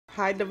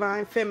Hi,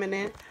 Divine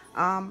Feminine.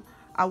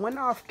 I went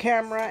off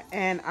camera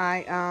and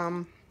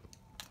I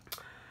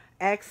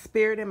asked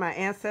Spirit and my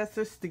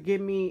ancestors to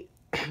give me.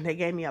 They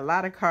gave me a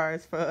lot of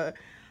cards for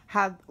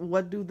how.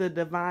 What do the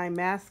Divine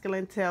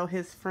Masculine tell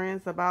his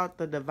friends about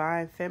the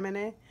Divine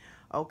Feminine?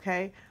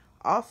 Okay.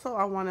 Also,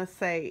 I want to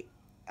say,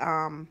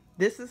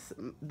 this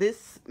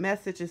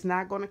message is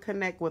not going to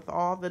connect with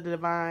all the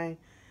Divine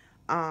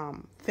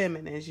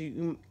feminines.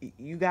 You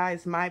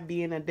guys might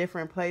be in a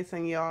different place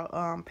in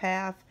your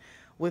path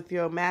with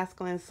your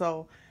masculine.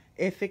 So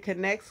if it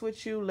connects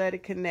with you, let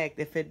it connect.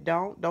 If it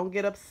don't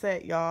get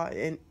upset, y'all,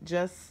 and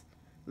just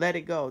let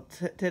it go.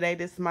 Today,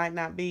 this might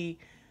not be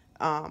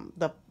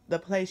the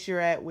place you're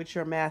at with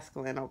your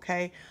masculine.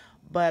 Okay,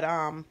 but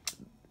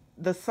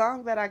the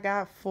song that I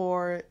got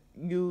for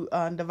you,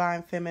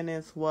 Divine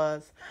Feminines,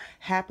 was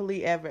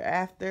 "Happily Ever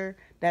After."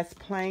 That's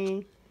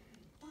playing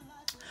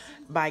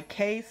by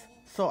Case.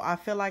 So I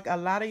feel like a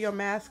lot of your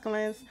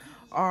masculines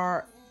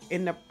are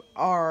in the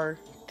are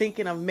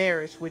thinking of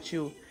marriage with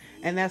you.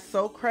 And that's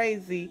so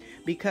crazy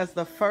because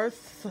the first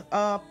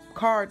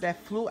card that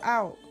flew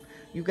out,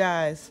 you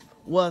guys,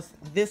 was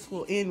this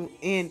will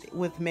end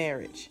with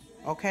marriage.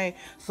 Okay?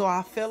 So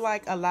I feel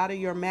like a lot of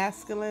your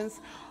masculines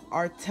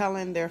are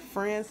telling their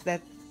friends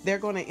that they're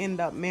going to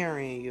end up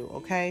marrying you,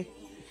 okay?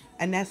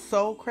 And that's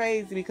so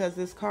crazy because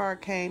this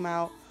card came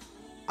out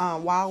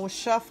while I was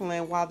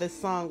shuffling while this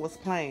song was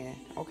playing.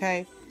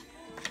 Okay.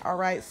 All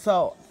right.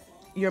 So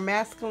your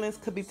masculines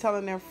could be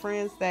telling their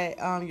friends that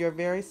you're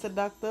very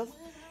seductive.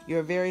 You're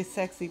a very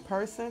sexy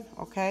person.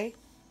 Okay.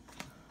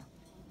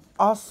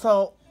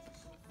 Also,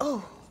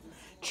 oh,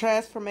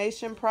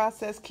 transformation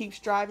process keeps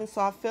driving.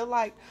 So I feel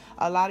like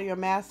a lot of your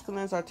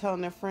masculines are telling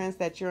their friends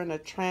that you're in a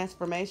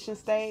transformation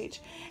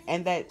stage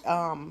and that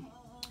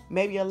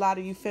maybe a lot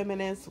of you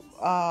feminines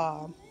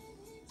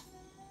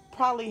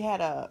probably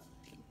had a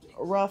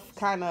rough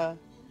kind of,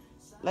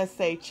 let's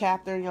say,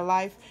 chapter in your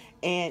life,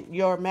 and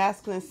your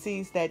masculine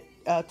sees that,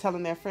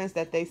 telling their friends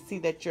that they see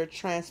that you're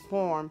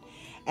transformed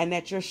and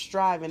that you're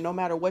striving no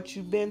matter what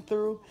you've been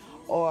through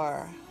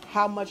or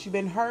how much you've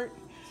been hurt.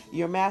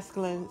 Your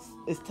masculine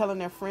is telling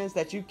their friends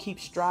that you keep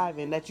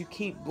striving, that you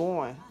keep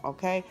going.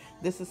 Okay,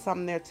 this is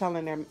something they're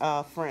telling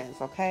their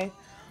friends. Okay.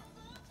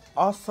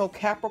 Also,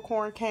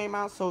 Capricorn came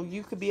out, so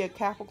you could be a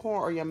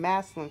Capricorn or your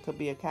masculine could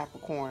be a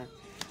Capricorn.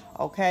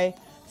 Okay,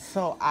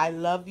 so I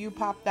love you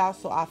popped out,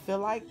 so I feel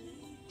like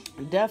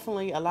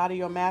definitely a lot of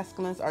your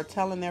masculines are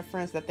telling their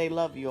friends that they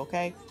love you.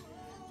 Okay,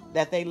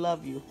 that they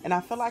love you, and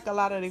I feel like a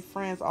lot of their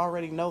friends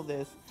already know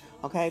this.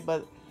 Okay,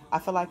 but I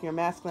feel like your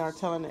masculine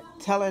are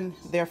telling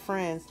their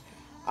friends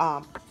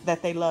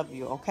that they love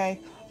you. Okay.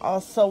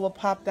 Also, what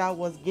popped out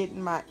was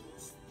getting my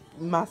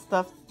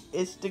stuff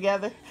is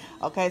together.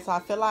 Okay, so I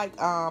feel like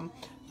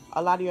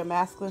a lot of your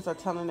masculines are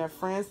telling their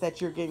friends that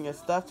you're getting your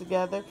stuff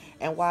together.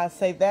 And why I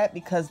say that,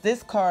 because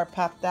this card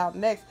popped out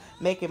next,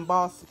 making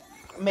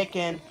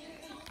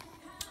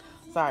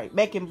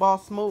making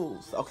boss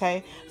moves.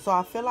 Okay, so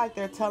I feel like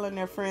they're telling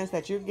their friends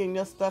that you're getting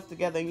your stuff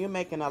together and you're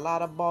making a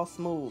lot of boss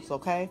moves.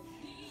 Okay.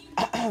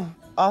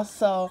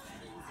 Also,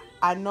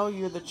 I know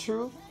you're the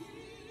truth,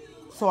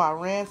 so I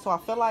ran. So I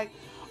feel like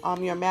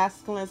your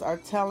masculines are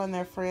telling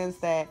their friends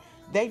that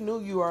they know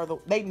you are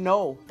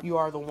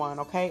the one.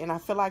 Okay, and I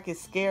feel like it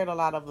scared a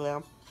lot of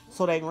them,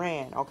 so they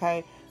ran.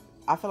 Okay,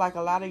 I feel like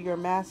a lot of your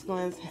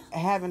masculines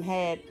haven't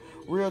had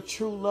real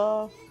true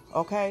love.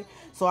 Okay,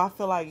 so I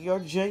feel like your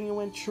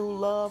genuine true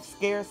love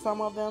scared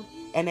some of them,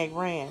 and they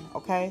ran.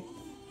 Okay.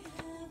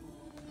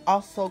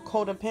 Also,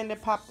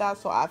 codependent popped out,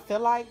 so I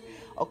feel like,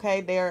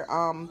 okay, they're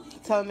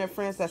telling their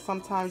friends that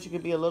sometimes you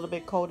can be a little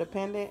bit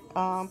codependent,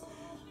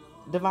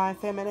 divine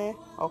feminine.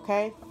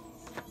 Okay.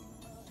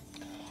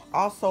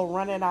 Also,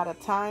 running out of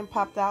time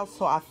popped out,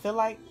 so I feel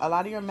like a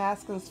lot of your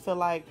masculines feel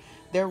like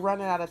they're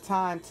running out of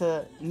time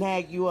to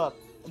nag you up,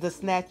 to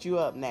snatch you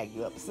up, nag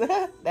you up,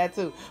 that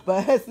too,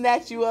 but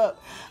snatch you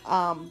up,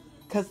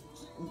 because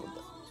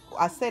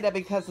I say that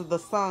because of the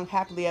song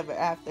 "Happily Ever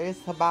After."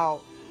 It's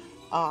about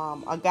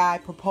a guy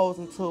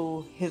proposing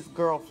to his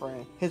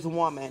girlfriend, his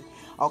woman.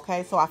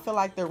 Okay, so I feel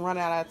like they're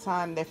running out of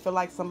time. They feel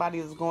like somebody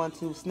is going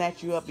to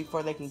snatch you up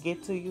before they can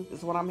get to you,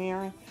 is what I'm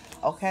hearing.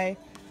 Okay.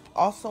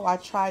 Also, I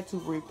tried to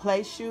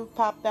replace you,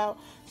 popped out.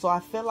 So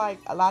I feel like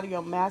a lot of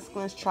your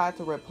masculines tried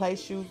to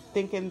replace you,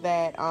 thinking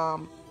that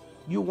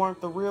you weren't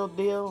the real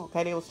deal.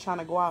 Okay, they was trying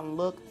to go out and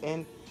look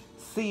and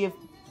see if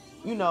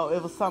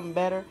it was something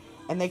better,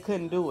 and they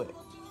couldn't do it.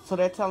 So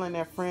they're telling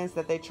their friends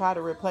that they tried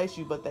to replace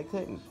you, but they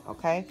couldn't.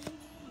 Okay.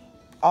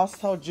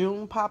 Also,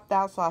 June popped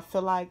out, so I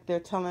feel like they're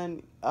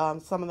telling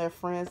some of their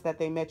friends that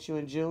they met you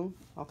in June.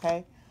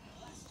 Okay.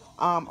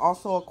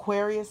 Also,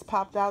 Aquarius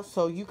popped out,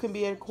 so you can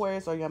be an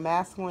Aquarius or your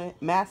masculine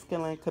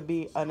could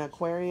be an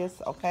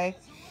Aquarius. Okay.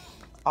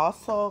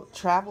 Also,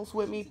 travels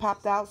with me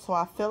popped out, so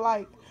I feel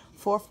like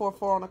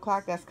 444 on the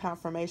clock. That's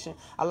confirmation.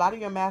 A lot of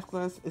your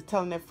masculines is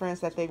telling their friends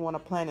that they want to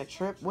plan a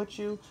trip with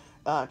you,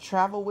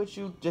 travel with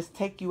you, just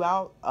take you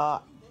out.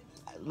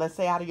 Let's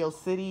say out of your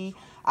city,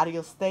 out of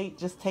your state,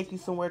 just take you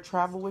somewhere,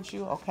 travel with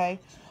you. Okay.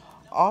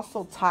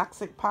 Also,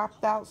 toxic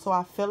popped out. So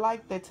I feel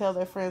like they tell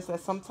their friends that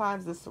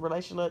sometimes this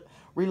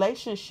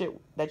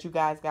relationship that you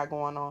guys got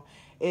going on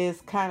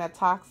is kind of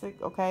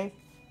toxic. Okay.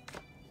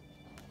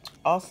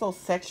 Also,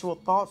 sexual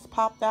thoughts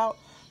popped out.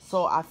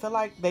 So I feel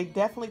like they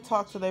definitely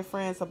talk to their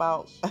friends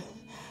about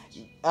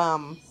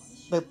um,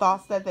 the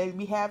thoughts that they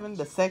be having,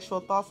 the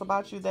sexual thoughts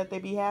about you that they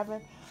be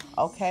having.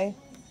 Okay.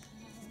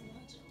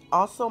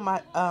 Also,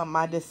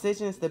 my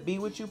decisions to be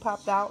with you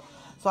popped out.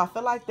 So I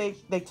feel like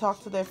they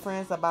talk to their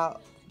friends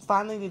about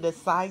finally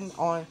deciding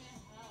on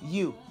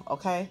you.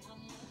 Okay.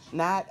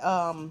 Not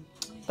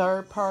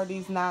third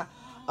parties, not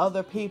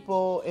other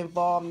people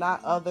involved,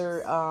 not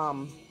other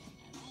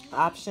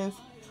options.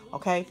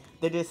 Okay,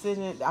 the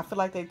decision. I feel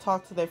like they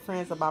talk to their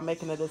friends about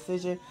making a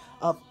decision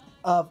of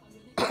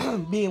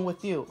being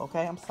with you.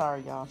 Okay, I'm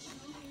sorry, y'all.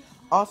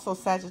 Also,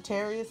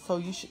 Sagittarius. So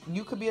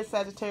you could be a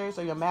Sagittarius,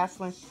 or your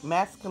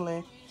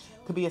masculine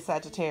could be a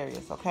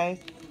Sagittarius. Okay,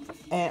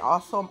 and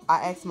also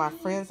I asked my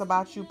friends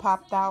about you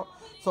popped out.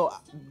 So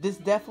this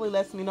definitely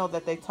lets me know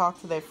that they talk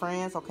to their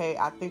friends. Okay,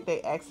 I think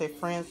they ask their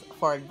friends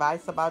for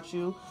advice about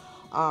you.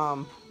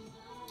 Um,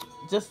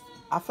 just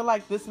I feel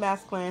like this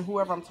masculine,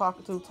 whoever I'm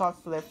talking to,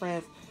 talks to their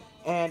friends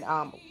and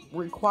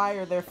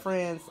require their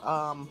friends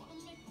um,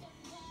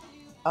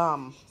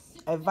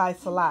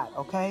 advice a lot.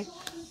 Okay.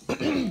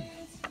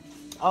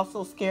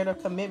 Also, scared of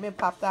commitment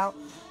popped out.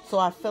 So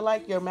I feel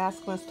like your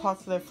masculines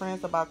talk to their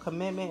friends about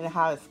commitment and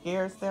how it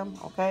scares them.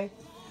 Okay.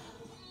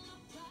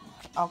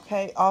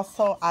 Okay.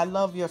 Also, I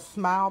love your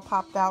smile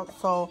popped out.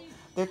 So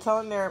they're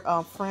telling their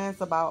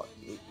friends about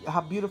how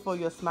beautiful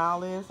your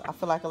smile is. I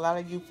feel like a lot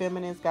of you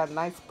feminines got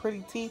nice,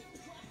 pretty teeth,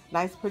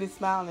 nice, pretty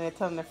smile, and they're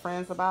telling their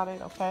friends about it.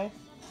 Okay.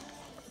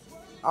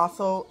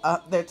 Also,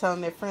 they're telling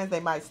their friends they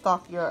might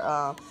stalk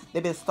your.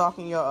 They've been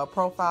stalking your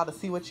profile to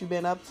see what you've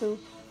been up to.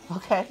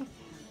 Okay.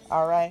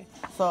 All right.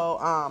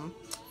 So,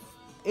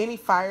 any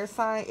fire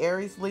sign,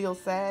 Aries, Leo,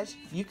 Sag.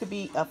 You could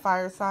be a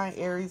fire sign,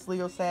 Aries,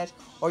 Leo, Sag,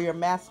 or your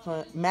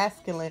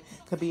masculine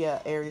could be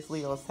a Aries,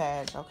 Leo,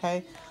 Sag.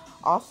 Okay.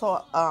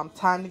 Also,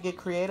 time to get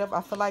creative.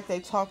 I feel like they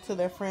talk to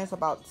their friends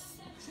about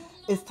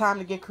it's time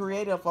to get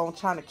creative on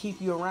trying to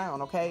keep you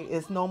around. Okay,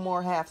 it's no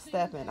more half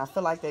stepping. I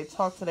feel like they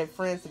talk to their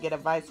friends to get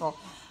advice on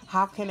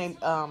how can they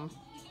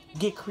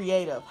get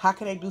creative. How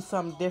can they do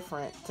something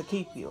different to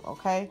keep you?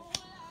 Okay.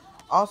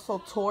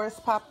 Also, Taurus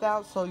popped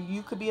out. So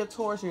you could be a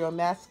Taurus, or your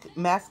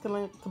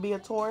masculine could be a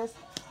Taurus.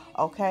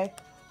 Okay.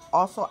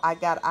 Also, I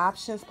got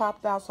options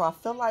popped out. So I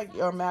feel like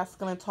your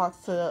masculine talks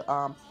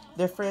to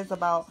their friends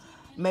about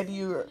maybe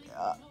you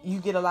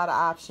get a lot of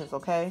options.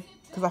 Okay.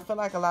 Because I feel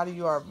like a lot of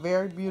you are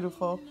very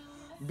beautiful,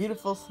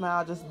 beautiful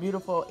smile, just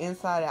beautiful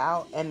inside and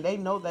out, and they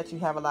know that you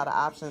have a lot of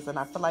options. And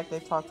I feel like they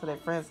talk to their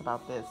friends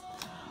about this.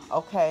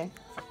 Okay.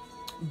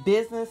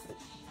 Business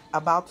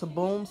about to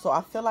boom. So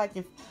I feel like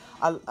if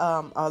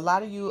a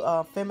lot of you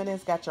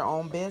feminists got your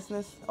own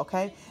business,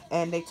 okay,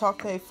 and they talk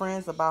to their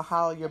friends about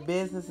how your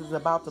business is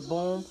about to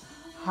boom,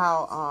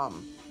 how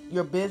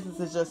your business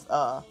is just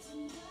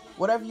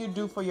whatever you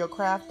do for your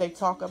craft. They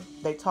talk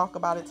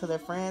about it to their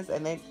friends,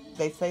 and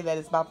they say that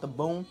it's about to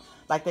boom,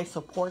 like they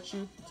support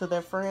you to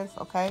their friends,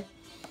 okay.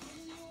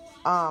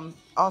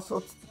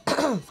 Also,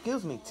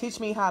 excuse me, teach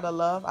me how to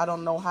love. I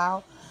don't know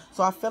how.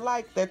 So I feel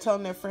like they're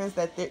telling their friends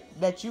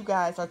that you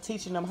guys are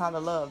teaching them how to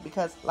love,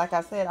 because, like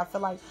I said, I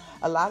feel like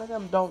a lot of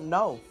them don't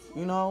know.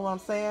 You know what I'm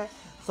saying?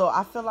 So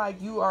I feel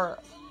like you are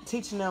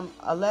teaching them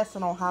a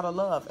lesson on how to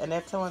love, and they're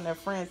telling their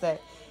friends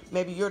that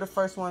maybe you're the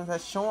first ones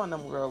that's showing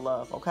them real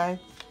love. Okay.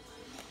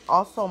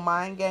 Also,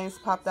 mind games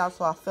popped out.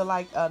 So I feel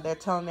like they're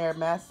telling their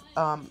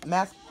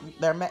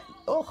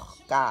oh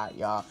God,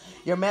 y'all,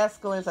 your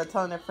masculines are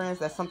telling their friends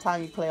that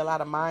sometimes you play a lot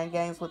of mind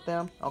games with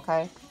them.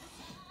 Okay.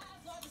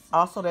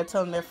 Also, they're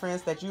telling their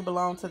friends that you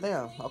belong to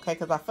them. Okay,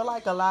 because I feel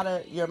like a lot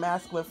of your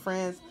masculine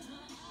friends,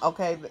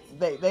 okay,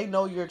 they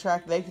know you're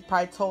attractive. They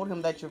probably told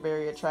him that you're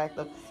very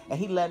attractive, and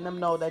he letting them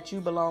know that you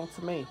belong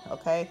to me.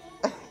 Okay.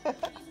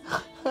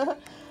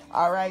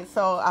 All right,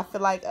 so I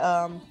feel like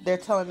they're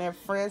telling their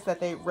friends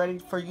that they're ready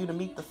for you to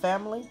meet the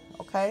family.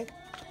 Okay.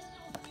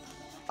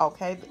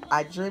 Okay,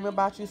 I dream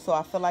about you, so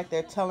I feel like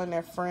they're telling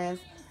their friends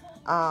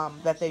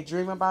that they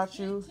dream about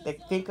you, they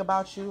think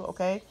about you.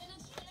 Okay.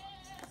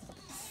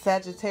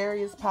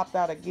 Sagittarius popped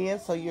out again,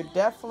 so you're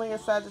definitely a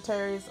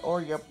Sagittarius,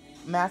 or your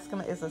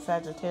masculine is a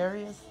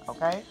Sagittarius.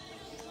 Okay.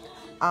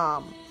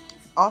 Um,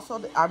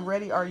 Also, I'm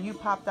ready, or you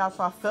popped out,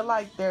 so I feel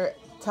like they're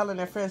telling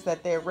their friends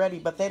that they're ready,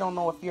 but they don't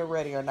know if you're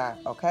ready or not.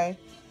 Okay.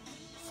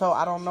 So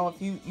I don't know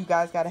if you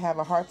guys got to have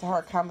a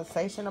heart-to-heart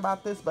conversation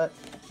about this, but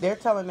they're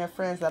telling their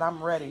friends that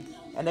I'm ready,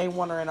 and they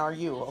wondering, are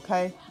you?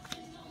 Okay.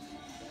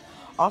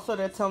 Also,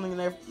 they're telling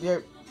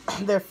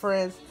their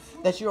friends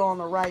that you're on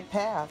the right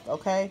path.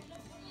 Okay.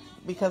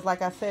 Because,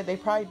 like I said, they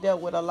probably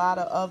dealt with a lot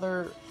of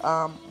other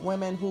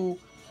women who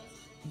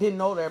didn't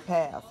know their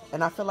path,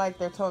 and I feel like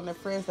they're telling their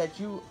friends that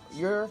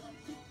you're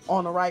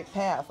on the right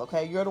path.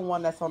 Okay, you're the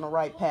one that's on the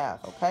right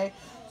path. Okay,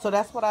 so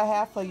that's what I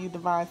have for you,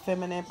 Divine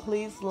Feminine.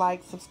 Please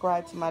like,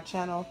 subscribe to my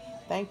channel.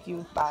 Thank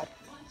you. Bye.